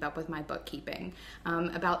time to keep up with my bookkeeping.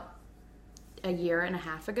 About a year and a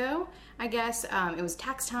half ago, I guess, it was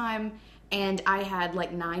tax time, and I had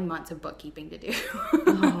like 9 months of bookkeeping to do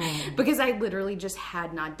because I literally just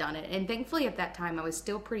had not done it. And thankfully at that time I was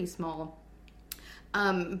still pretty small.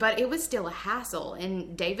 But it was still a hassle,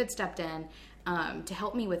 and David stepped in to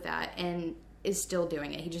help me with that and is still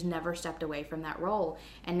doing it. He just never stepped away from that role.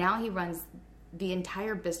 And now he runs the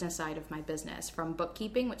entire business side of my business, from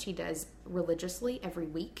bookkeeping, which he does religiously every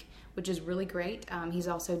week, which is really great. He's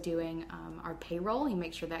also doing our payroll. He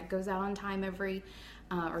makes sure that goes out on time every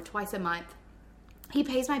or twice a month. He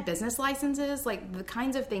pays my business licenses, like the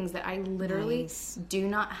kinds of things that I literally do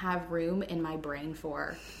not have room in my brain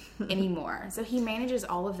for anymore. So he manages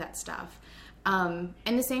all of that stuff. And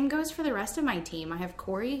the same goes for the rest of my team. I have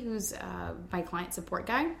Corey, who's my client support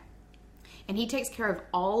guy, and he takes care of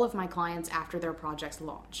all of my clients after their projects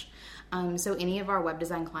launch. So any of our web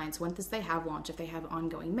design clients, once they have launch, if they have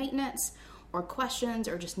ongoing maintenance or questions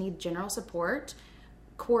or just need general support,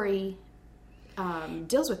 Corey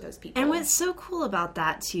deals with those people. And what's so cool about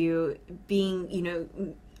that too,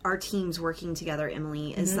 being, our teams working together,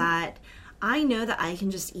 Emily, is that I know that I can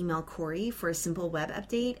just email Corey for a simple web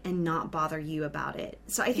update and not bother you about it.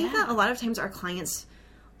 So I think that a lot of times our clients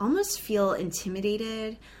almost feel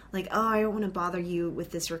intimidated, like, oh, I don't want to bother you with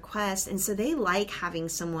this request. And so they like having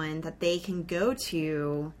someone that they can go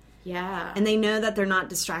to. Yeah. And they know that they're not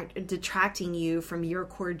detracting you from your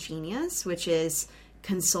core genius, which is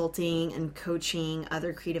consulting and coaching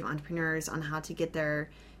other creative entrepreneurs on how to get their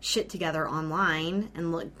shit together online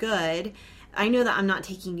and look good, I know that I'm not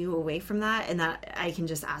taking you away from that, and that I can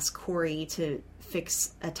just ask Corey to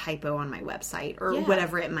fix a typo on my website or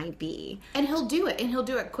whatever it might be. And he'll do it, and he'll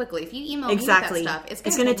do it quickly. If you email exactly. me that stuff,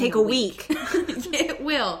 it's going to take a week. It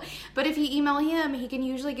will. But if you email him, he can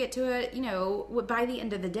usually get to it, by the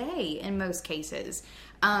end of the day in most cases.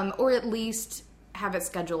 Or at least have it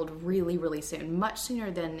scheduled really, really soon. Much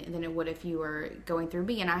sooner than it would if you were going through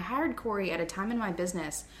me. And I hired Corey at a time in my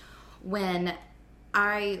business when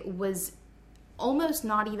I was almost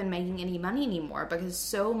not even making any money anymore, because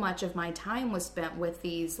so much of my time was spent with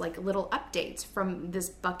these like little updates from this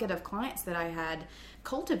bucket of clients that I had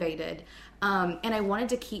cultivated. And I wanted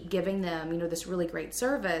to keep giving them, this really great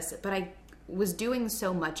service, but I was doing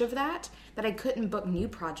so much of that I couldn't book new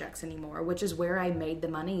projects anymore, which is where I made the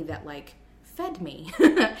money that like fed me.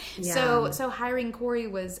 So hiring Corey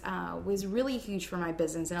was really huge for my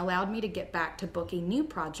business and allowed me to get back to booking new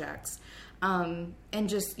projects. And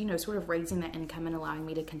just, sort of raising that income and allowing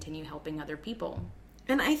me to continue helping other people.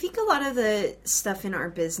 And I think a lot of the stuff in our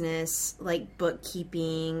business, like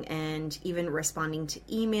bookkeeping and even responding to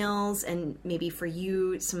emails, and maybe for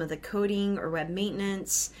you, some of the coding or web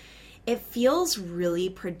maintenance, it feels really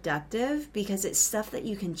productive because it's stuff that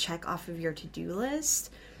you can check off of your to-do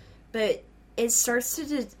list, but it starts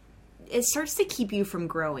to keep you from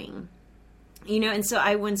growing, and so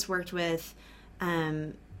I once worked with,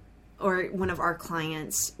 or one of our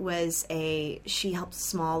clients she helped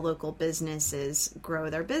small local businesses grow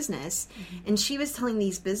their business. Mm-hmm. And she was telling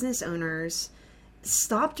these business owners,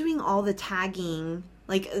 stop doing all the tagging.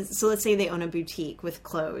 So let's say they own a boutique with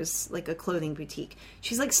clothes, like a clothing boutique.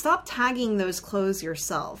 She's like, stop tagging those clothes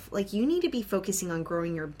yourself. Like, you need to be focusing on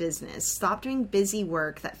growing your business. Stop doing busy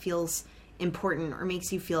work that feels important or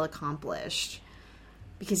makes you feel accomplished,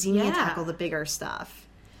 because you need to tackle the bigger stuff.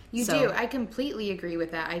 You do. I completely agree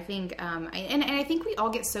with that. I think, and I think we all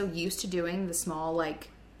get so used to doing the small, I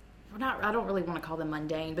don't really want to call them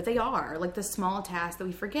mundane, but they are, like the small tasks, that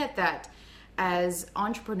we forget that as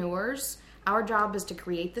entrepreneurs, our job is to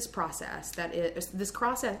create this process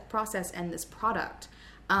process and this product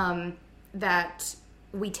that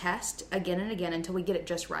we test again and again until we get it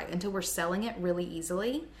just right, until we're selling it really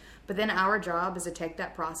easily. But then our job is to take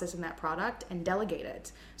that process and that product and delegate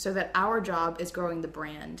it, so that our job is growing the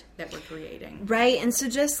brand that we're creating. Right. And so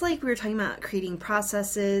just like we were talking about creating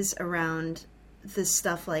processes around the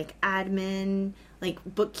stuff like admin, like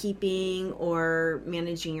bookkeeping or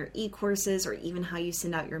managing your e-courses, or even how you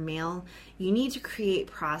send out your mail, you need to create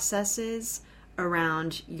processes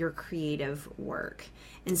around your creative work.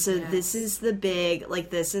 And so this is the big,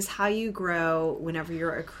 this is how you grow whenever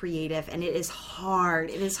you're a creative. And it is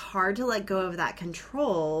hard. It is hard to let go of that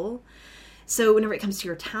control. So whenever it comes to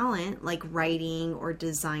your talent, like writing or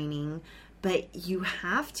designing, but you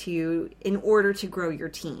have to, in order to grow your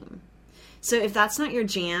team. So if that's not your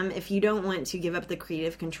jam, if you don't want to give up the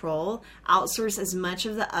creative control, outsource as much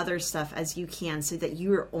of the other stuff as you can so that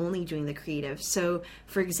you are only doing the creative. So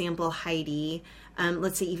for example, Heidi,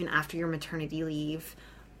 let's say even after your maternity leave,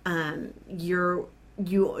 you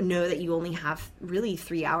know that you only have really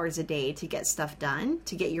 3 hours a day to get stuff done,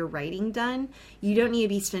 to get your writing done. You don't need to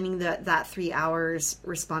be spending that 3 hours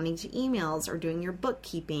responding to emails or doing your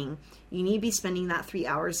bookkeeping. You need to be spending that 3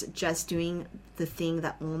 hours just doing the thing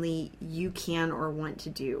that only you can or want to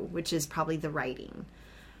do, which is probably the writing.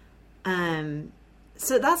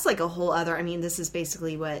 So that's like a whole other, this is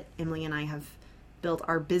basically what Emily and I have built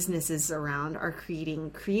our businesses around, are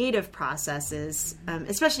creating creative processes.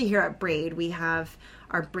 Especially here at Braid, we have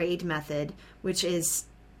our Braid method, which is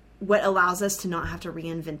what allows us to not have to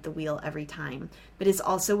reinvent the wheel every time, but it's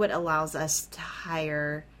also what allows us to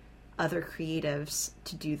hire other creatives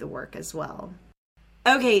to do the work as well.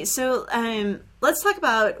 Okay, so let's talk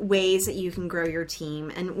about ways that you can grow your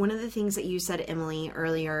team. And one of the things that you said, Emily,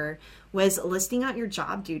 earlier was listing out your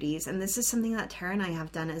job duties. And this is something that Tara and I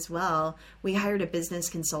have done as well. We hired a business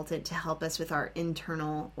consultant to help us with our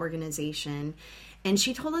internal organization. And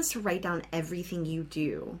she told us to write down everything you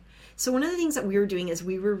do. So one of the things that we were doing is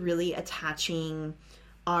we were really attaching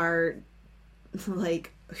our,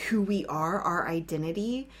 who we are, our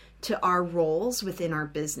identity, to our roles within our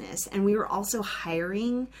business. And we were also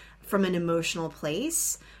hiring from an emotional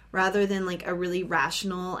place rather than a really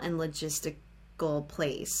rational and logistical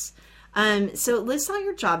place. So list out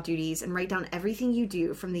your job duties and write down everything you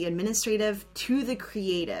do, from the administrative to the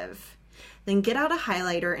creative. Then get out a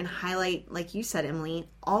highlighter and highlight, like you said, Emily,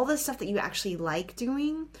 all the stuff that you actually like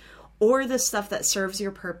doing, or the stuff that serves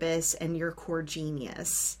your purpose and your core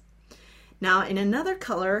genius. Now, in another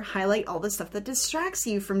color, highlight all the stuff that distracts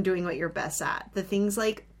you from doing what you're best at. The things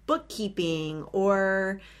like bookkeeping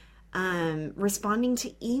or responding to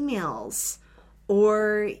emails,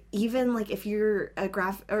 or even like if you're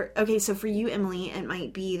so for you, Emily, it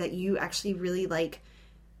might be that you actually really like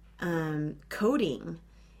coding,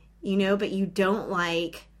 but you don't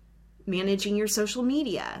like managing your social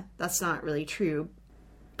media. That's not really true.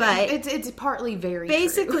 But it's partly very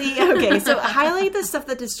basically true. Okay, so highlight the stuff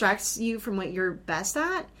that distracts you from what you're best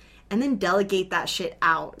at and then delegate that shit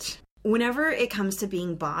out. Whenever it comes to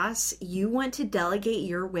being boss, you want to delegate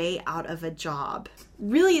your way out of a job.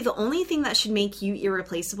 Really, the only thing that should make you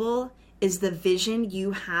irreplaceable is the vision you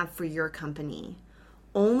have for your company.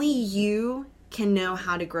 Only you can know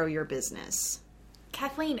how to grow your business.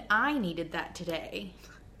 Kathleen, I needed that today.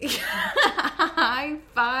 High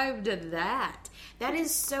five to that. That is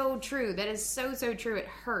so true. That is so true. It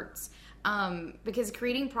hurts. Because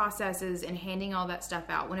creating processes and handing all that stuff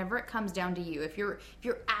out, whenever it comes down to you, if you're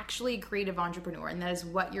actually a creative entrepreneur and that is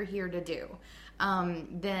what you're here to do,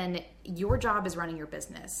 then your job is running your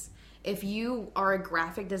business. If you are a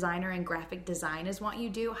graphic designer and graphic design is what you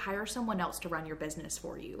do, hire someone else to run your business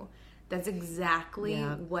for you. That's exactly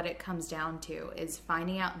what it comes down to, is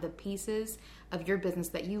finding out the pieces of your business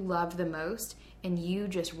that you love the most and you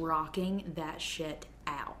just rocking that shit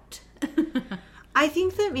out. I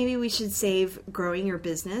think that maybe we should save growing your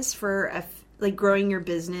business for growing your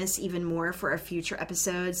business even more for a future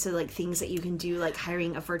episode. So like things that you can do, like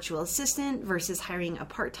hiring a virtual assistant versus hiring a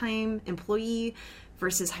part-time employee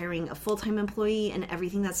versus hiring a full-time employee and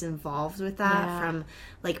everything that's involved with that, from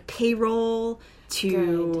like payroll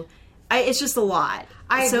to... it's just a lot.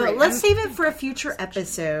 So let's save it for a future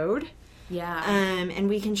episode. Yeah. And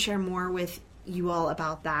we can share more with you all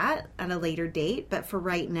about that at a later date. But for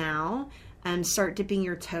right now, start dipping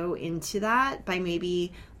your toe into that by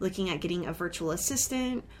maybe looking at getting a virtual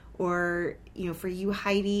assistant, or, for you,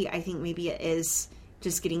 Heidi, I think maybe it is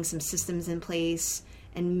just getting some systems in place,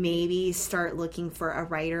 and maybe start looking for a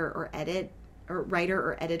writer or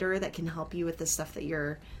editor that can help you with the stuff that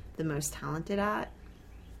you're the most talented at.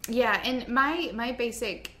 Yeah, and my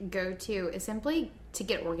basic go-to is simply to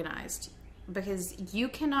get organized, because you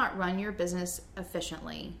cannot run your business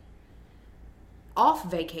efficiently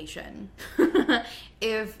off vacation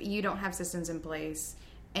if you don't have systems in place.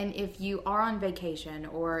 And if you are on vacation,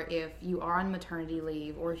 or if you are on maternity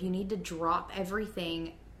leave, or if you need to drop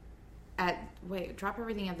everything at the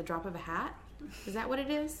drop of a hat? Is that what it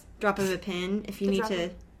is? Drop of a pin, if you need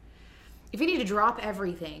to drop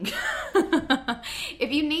everything.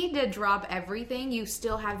 If you need to drop everything, you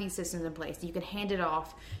still have these systems in place. You can hand it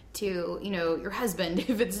off to, your husband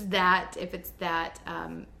if it's that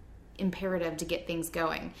imperative to get things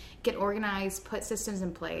going. Get organized, put systems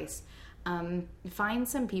in place. Find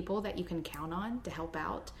some people that you can count on to help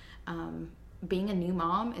out. Being a new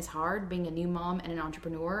mom is hard. Being a new mom and an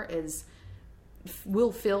entrepreneur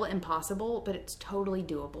will feel impossible, but it's totally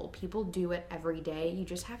doable. People do it every day. You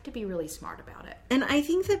just have to be really smart about it. And I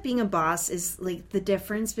think that being a boss is like the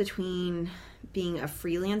difference between being a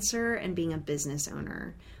freelancer and being a business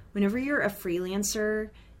owner. Whenever you're a freelancer,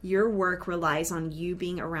 your work relies on you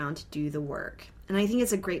being around to do the work. And I think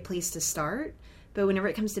it's a great place to start. But whenever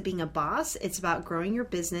it comes to being a boss, it's about growing your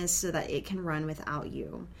business so that it can run without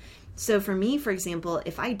you. So for me, for example,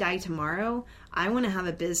 if I die tomorrow, I want to have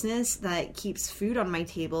a business that keeps food on my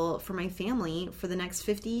table for my family for the next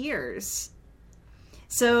 50 years.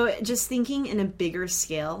 So just thinking in a bigger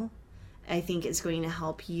scale, I think is going to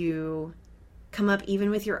help you come up even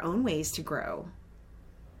with your own ways to grow.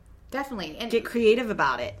 Definitely. And get creative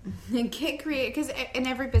about it. Get creative, because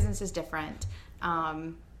every business is different.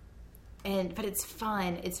 But it's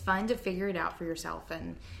fun. It's fun to figure it out for yourself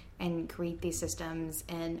and create these systems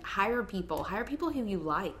and hire people who you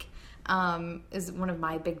like, is one of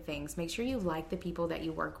my big things. Make sure you like the people that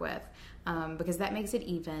you work with, because that makes it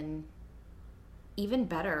even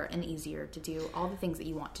better and easier to do all the things that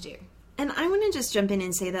you want to do. And I want to just jump in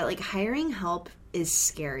and say that like hiring help is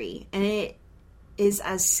scary, and it is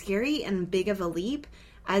as scary and big of a leap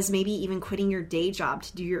as maybe even quitting your day job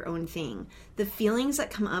to do your own thing. The feelings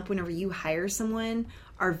that come up whenever you hire someone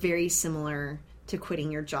are very similar to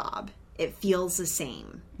quitting your job. It feels the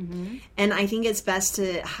same. Mm-hmm. And I think it's best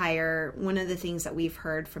to hire. One of the things that we've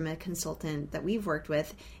heard from a consultant that we've worked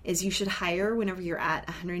with is you should hire whenever you're at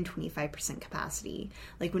 125% capacity.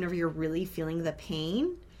 Like whenever you're really feeling the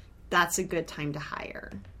pain, that's a good time to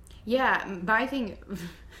hire. Yeah, but I think...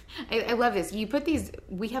 I love this. You put these,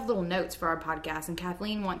 we have little notes for our podcast, and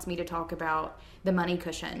Kathleen wants me to talk about the money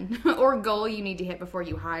cushion or goal you need to hit before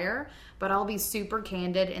you hire. But I'll be super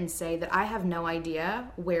candid and say that I have no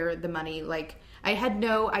idea where the money, I had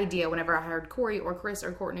no idea whenever I hired Corey or Chris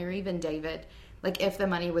or Courtney or even David like if the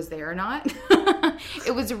money was there or not.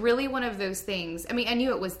 It was really one of those things. I mean, I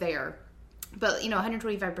knew it was there, but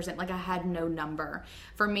 125%, like I had no number.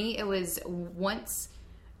 For me, it was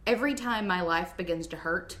every time my life begins to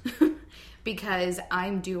hurt because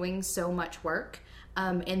I'm doing so much work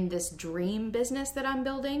in this dream business that I'm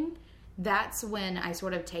building, that's when I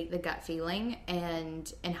sort of take the gut feeling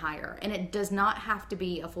and hire. And it does not have to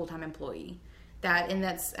be a full-time employee.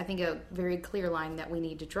 That's, I think, a very clear line that we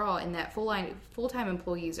need to draw, in that full-time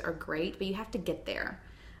employees are great, but you have to get there.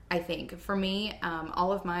 I think for me,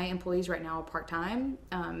 all of my employees right now are part-time.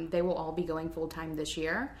 They will all be going full-time this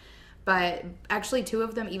year, but actually 2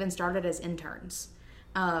 of them even started as interns.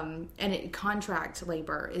 And contract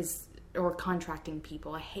labor or contracting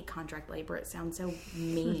people. I hate contract labor. It sounds so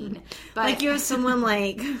mean. But like you have someone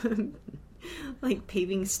like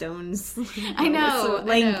paving stones. I know.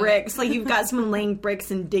 Laying bricks. Like you've got someone laying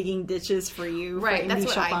bricks and digging ditches for you. Right. For that's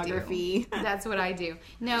what shopography. I do. That's what I do.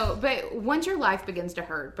 No, but once your life begins to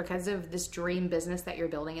hurt because of this dream business that you're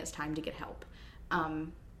building, it's time to get help.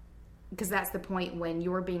 Because that's the point when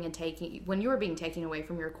you're being taken away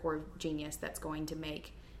from your core genius that's going to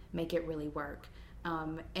make it really work.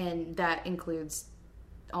 And that includes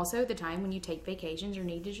also the time when you take vacations or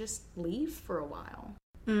need to just leave for a while.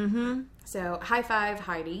 Mm-hmm. So high five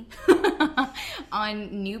Heidi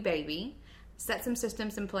on new baby. Set some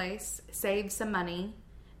systems in place, save some money,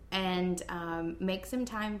 and make some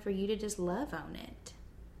time for you to just love on it.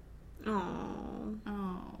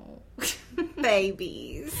 Oh,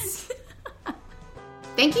 babies.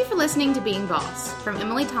 Thank you for listening to Being Boss from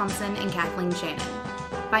Emily Thompson and Kathleen Shannon.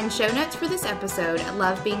 Find show notes for this episode at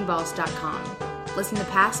lovebeingboss.com. Listen to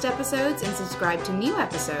past episodes and subscribe to new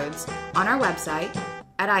episodes on our website,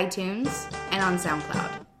 at iTunes, and on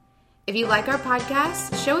SoundCloud. If you like our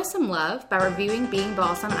podcast, show us some love by reviewing Being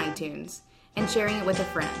Boss on iTunes and sharing it with a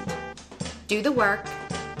friend. Do the work,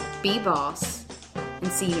 be boss,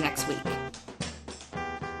 and see you next week.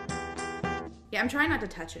 Yeah, I'm trying not to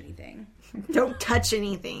touch anything. Don't touch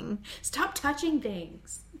anything. Stop touching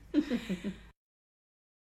things.